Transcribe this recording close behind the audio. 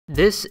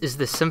This is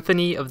the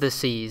Symphony of the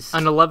Seas,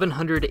 an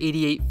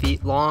 1,188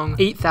 feet long,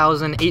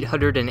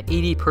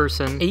 8,880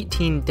 person,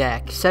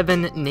 18-deck,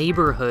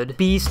 7-neighborhood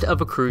beast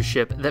of a cruise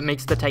ship that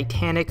makes the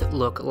Titanic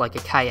look like a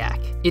kayak.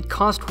 It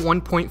cost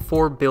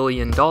 $1.4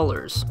 billion,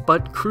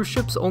 but cruise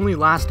ships only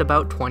last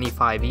about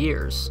 25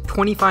 years.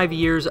 25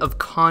 years of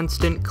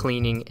constant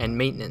cleaning and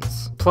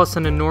maintenance, plus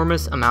an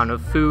enormous amount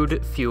of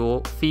food,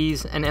 fuel,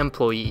 fees, and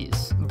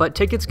employees. But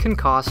tickets can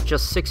cost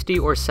just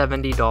 $60 or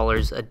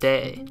 $70 a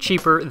day,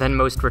 cheaper than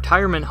most retirement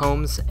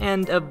homes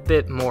and a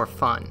bit more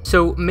fun.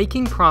 So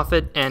making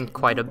profit, and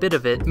quite a bit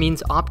of it,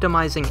 means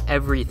optimizing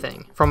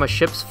everything, from a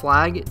ship's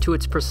flag to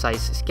its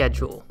precise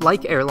schedule.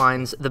 Like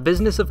airlines, the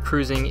business of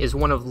cruising is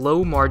one of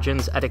low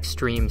margins at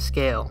extreme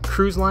scale.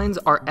 Cruise lines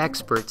are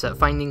experts at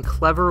finding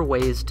clever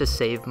ways to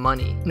save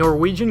money.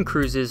 Norwegian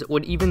cruises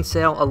would even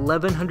sail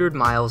 1,100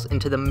 miles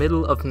into the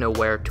middle of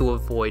nowhere to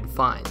avoid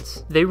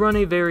fines. They run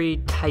a very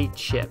tight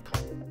ship.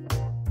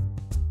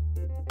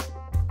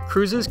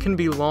 Cruises can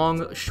be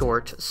long,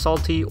 short,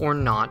 salty, or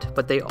not,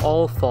 but they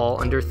all fall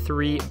under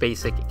 3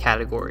 basic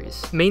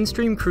categories.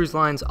 Mainstream cruise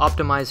lines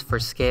optimize for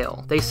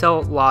scale. They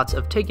sell lots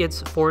of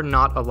tickets for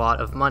not a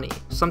lot of money,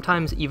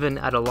 sometimes even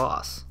at a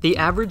loss. The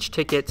average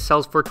ticket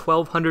sells for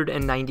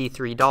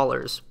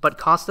 $1,293, but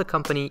costs the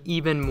company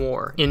even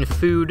more in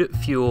food,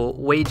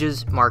 fuel,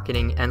 wages,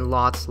 marketing, and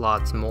lots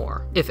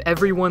more. If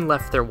everyone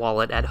left their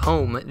wallet at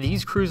home,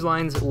 these cruise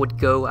lines would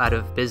go out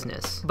of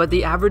business. But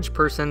the average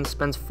person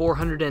spends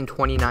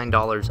 $429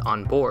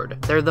 on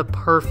board. They're the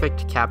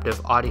perfect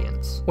captive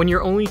audience. When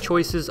your only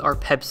choices are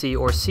Pepsi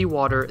or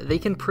seawater, they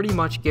can pretty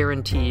much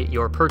guarantee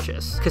your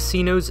purchase.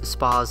 Casinos,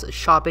 spas,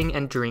 shopping,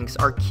 and drinks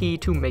are key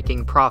to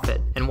making profit,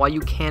 and why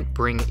you can't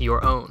bring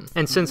your own.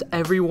 And since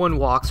everyone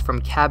walks from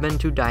cabin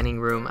to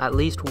dining room at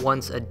least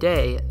once a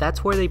day,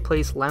 that's where they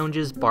place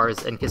lounges,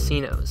 bars, and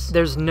casinos.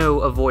 There's no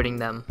avoiding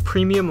them.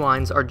 Premium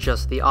lines are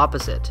just the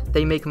opposite.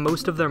 They make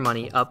most of their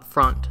money up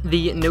front.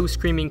 The no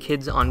screaming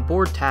kids on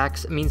board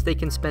tax means they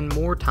can spend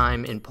more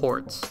time in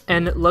ports.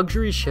 And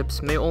luxury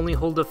ships may only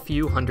hold a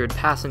few hundred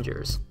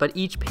passengers, but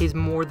each pays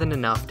more than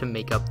enough to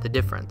make up the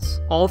difference.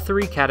 All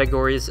 3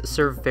 categories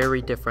serve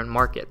very different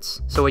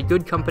markets, so a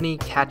good company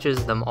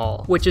catches them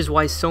all, which is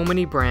why so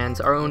many brands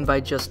are owned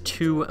by just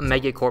 2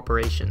 mega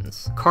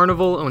corporations.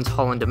 Carnival owns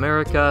Holland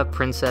America,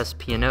 Princess,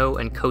 P&O,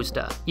 and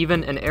Costa,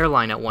 even an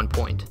airline at one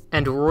point.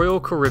 And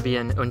Royal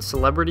Caribbean owns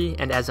Celebrity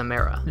and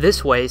Azamara.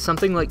 This way,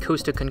 something like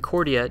Costa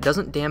Concordia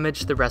doesn't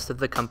damage the rest of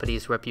the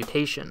company's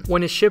reputation.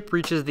 When a ship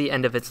reaches the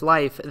end of its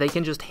life, they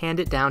can just hand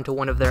it down to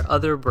one of their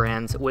other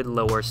brands with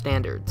lower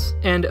standards.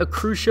 And a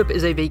cruise ship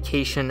is a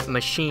vacation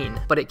machine,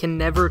 but it can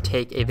never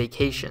take a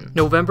vacation.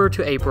 November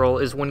to April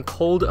is when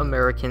cold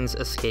Americans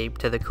escape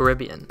to the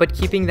Caribbean, but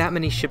keeping that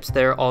many ships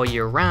there all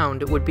year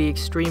round would be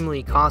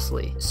extremely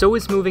costly. So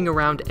is moving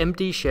around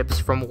empty ships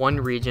from one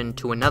region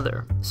to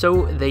another.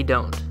 So they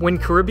don't. When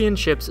Caribbean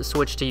ships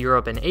switch to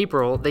Europe in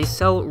April, they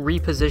sell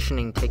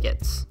repositioning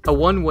tickets, a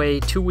one-way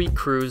 2-week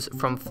cruise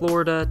from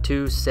Florida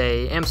to,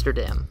 say,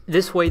 Amsterdam.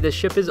 This way, the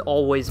ship is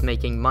always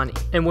making money,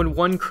 and when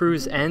one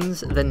cruise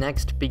ends, the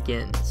next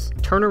begins.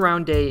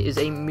 Turnaround day is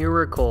a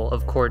miracle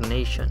of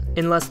coordination.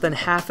 In less than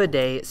half a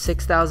day,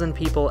 6,000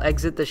 people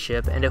exit the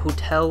ship, and a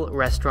hotel,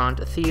 restaurant,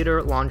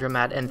 theater,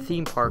 laundromat, and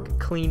theme park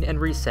clean and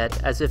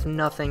reset as if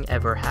nothing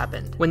ever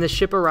happened. When the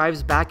ship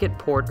arrives back at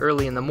port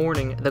early in the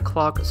morning, the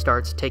clock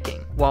starts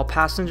ticking. While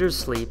passengers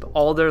sleep,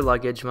 all their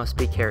luggage must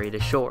be carried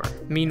ashore.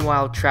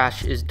 Meanwhile,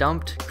 trash is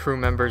dumped, crew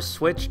members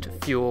switched,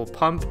 fuel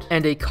pumped,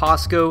 and a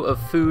Costco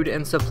of food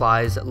and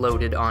supplies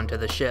loaded onto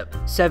the ship.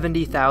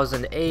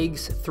 70,000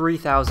 eggs,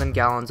 3,000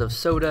 gallons of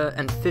soda,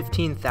 and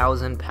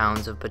 15,000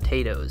 pounds of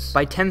potatoes.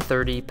 By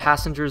 10:30,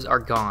 passengers are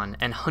gone,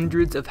 and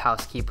hundreds of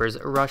housekeepers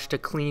rush to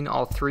clean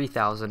all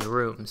 3,000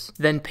 rooms.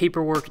 Then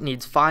paperwork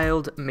needs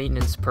filed,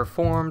 maintenance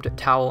performed,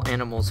 towel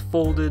animals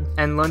folded,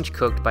 and lunch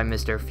cooked by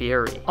Mr.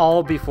 Fieri,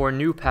 all before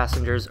new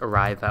passengers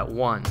arrive at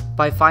 1.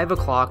 By 5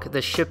 o'clock,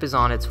 the ship is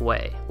on its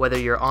way, whether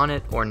you're on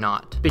it or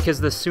not,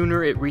 because the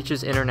sooner it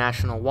reaches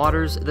international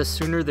waters, the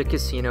sooner the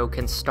casino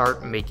can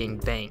start making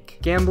bank.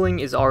 Gambling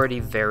is already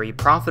very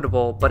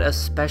profitable, but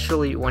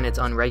especially when it's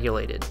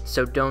unregulated,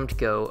 so don't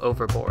go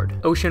overboard.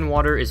 Ocean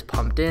water is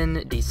pumped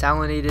in,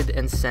 desalinated,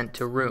 and sent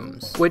to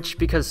rooms, which,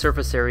 because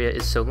surface area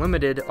is so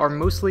limited, are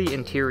mostly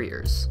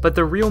interiors. But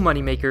the real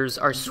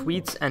moneymakers are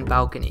suites and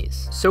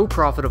balconies, so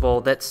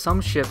profitable that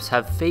some ships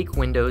have fake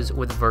windows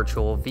with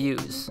virtual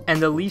views,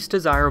 and the least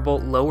desirable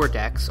lower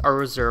decks are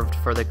reserved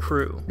for the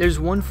crew. There's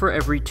one for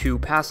every 2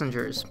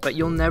 passengers, but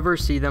you'll never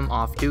see them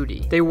off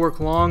duty. They work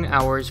long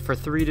hours for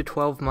 3 to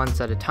 12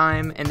 months at a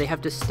time, and they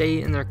have to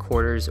stay in their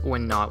quarters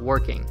when not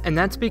working. And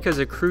that's because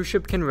a cruise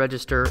ship can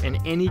register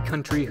in any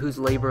country whose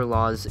labor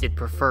laws it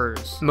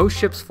prefers. Most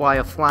ships fly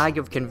a flag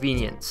of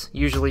convenience,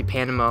 usually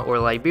Panama or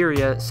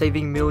Liberia,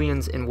 saving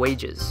millions in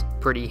wages.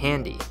 Pretty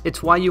handy.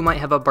 It's why you might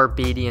have a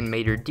Barbadian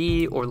maitre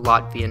d' or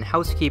Latvian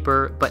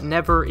housekeeper, but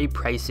never a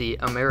pricey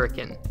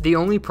American. The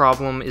only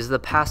problem is the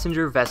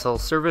Passenger Vessel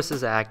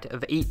Services Act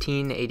of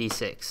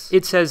 1886.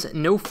 It says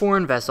no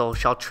foreign vessel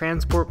shall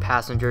transport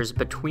passengers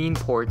between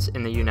ports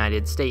in the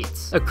United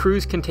States. A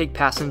cruise can take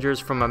passengers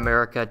from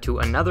America to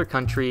another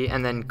country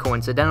and then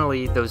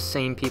coincidentally those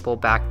same people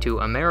back to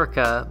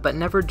America, but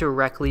never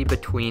directly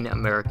between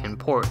American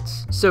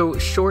ports. So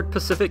short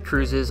Pacific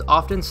cruises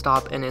often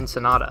stop in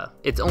Ensenada.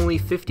 It's only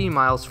 50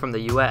 miles from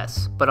the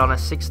US, but on a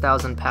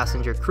 6,000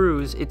 passenger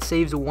cruise, it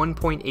saves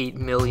 $1.8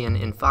 million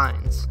in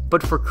fines.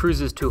 But for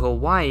cruises to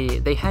Hawaii,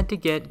 they had to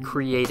get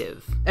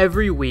creative.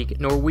 Every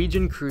week,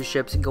 Norwegian cruise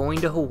ships going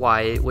to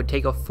Hawaii would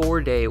take a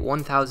 4-day,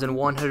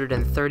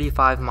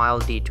 1,135-mile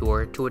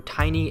detour to a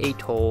tiny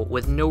atoll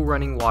with no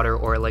running water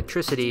or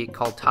electricity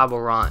called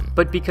Taboran.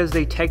 But because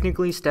they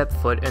technically stepped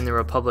foot in the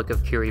Republic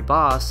of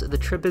Kiribati, the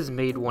trip is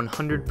made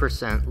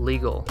 100%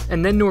 legal.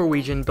 And then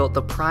Norwegian built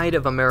the Pride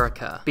of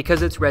America.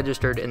 Because it's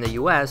registered in the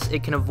US,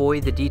 it can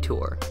avoid the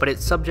detour, but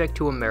it's subject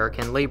to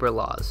American labor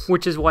laws,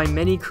 which is why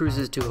many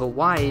cruises to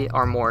Hawaii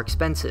are more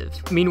expensive.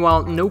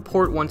 Meanwhile, no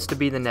port wants to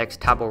be the next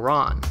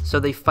Taboran, so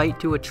they fight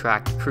to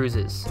attract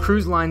cruises.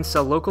 Cruise lines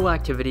sell local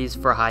activities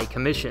for high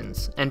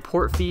commissions, and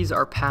port fees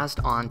are passed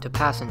on to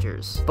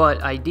passengers.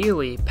 But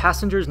ideally,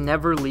 passengers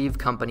never leave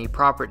company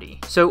property.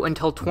 So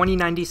until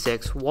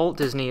 2096, Walt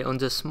Disney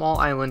owns a small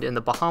island in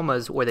the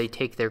Bahamas where they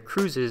take their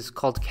cruises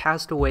called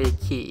Castaway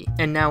Cay,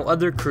 and now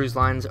other cruise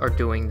lines are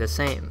doing the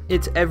same.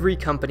 It's every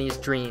company's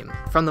dream.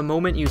 From the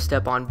moment you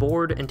step on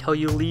board until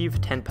you leave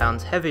 10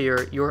 pounds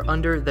heavier, you're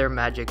under their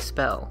magic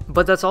spell.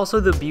 But that's also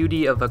the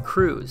beauty of a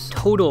cruise.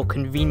 Total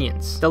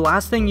convenience. The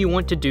last thing you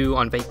want to do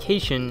on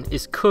vacation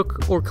is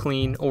cook or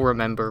clean or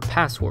remember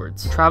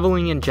passwords.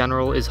 Traveling in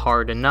general is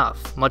hard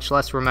enough, much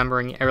less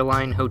remembering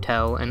airline,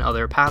 hotel, and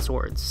other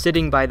passwords.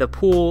 Sitting by the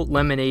pool,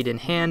 lemonade in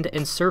hand,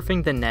 and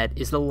surfing the net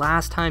is the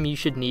last time you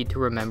should need to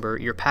remember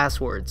your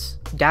passwords.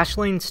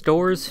 Dashlane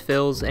stores,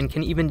 fills, and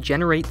can even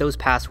generate those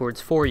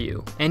passwords for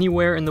you,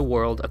 anywhere in the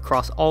world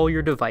across all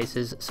your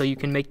devices, so you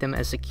can make them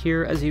as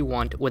secure as you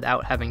want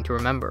without having to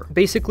remember.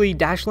 Basically,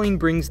 Dashlane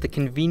brings the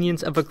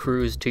convenience of a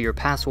cruise to your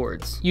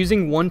passwords.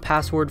 Using one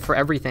password for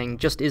everything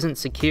just isn't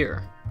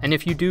secure. And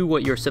if you do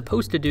what you're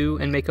supposed to do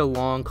and make a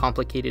long,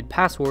 complicated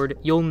password,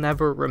 you'll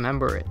never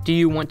remember it. Do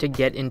you want to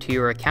get into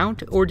your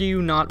account, or do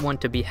you not want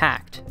to be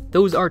hacked?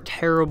 Those are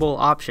terrible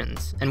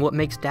options, and what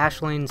makes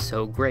Dashlane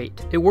so great.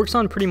 It works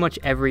on pretty much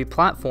every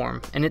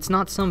platform, and it's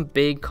not some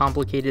big,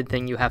 complicated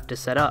thing you have to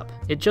set up.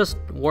 It just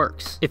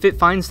works. If it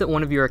finds that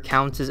one of your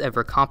accounts is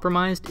ever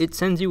compromised, it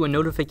sends you a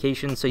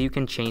notification so you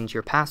can change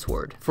your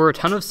password. For a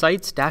ton of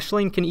sites,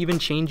 Dashlane can even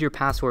change your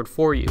password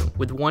for you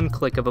with one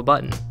click of a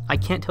button. I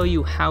can't tell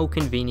you how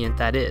convenient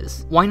that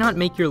is. Why not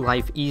make your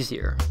life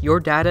easier? Your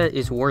data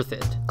is worth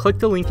it. Click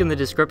the link in the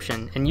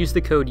description and use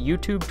the code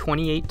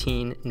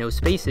YouTube2018, no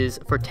spaces,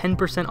 for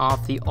 10%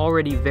 off the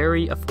already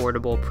very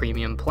affordable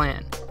premium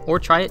plan, or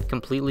try it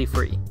completely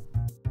free.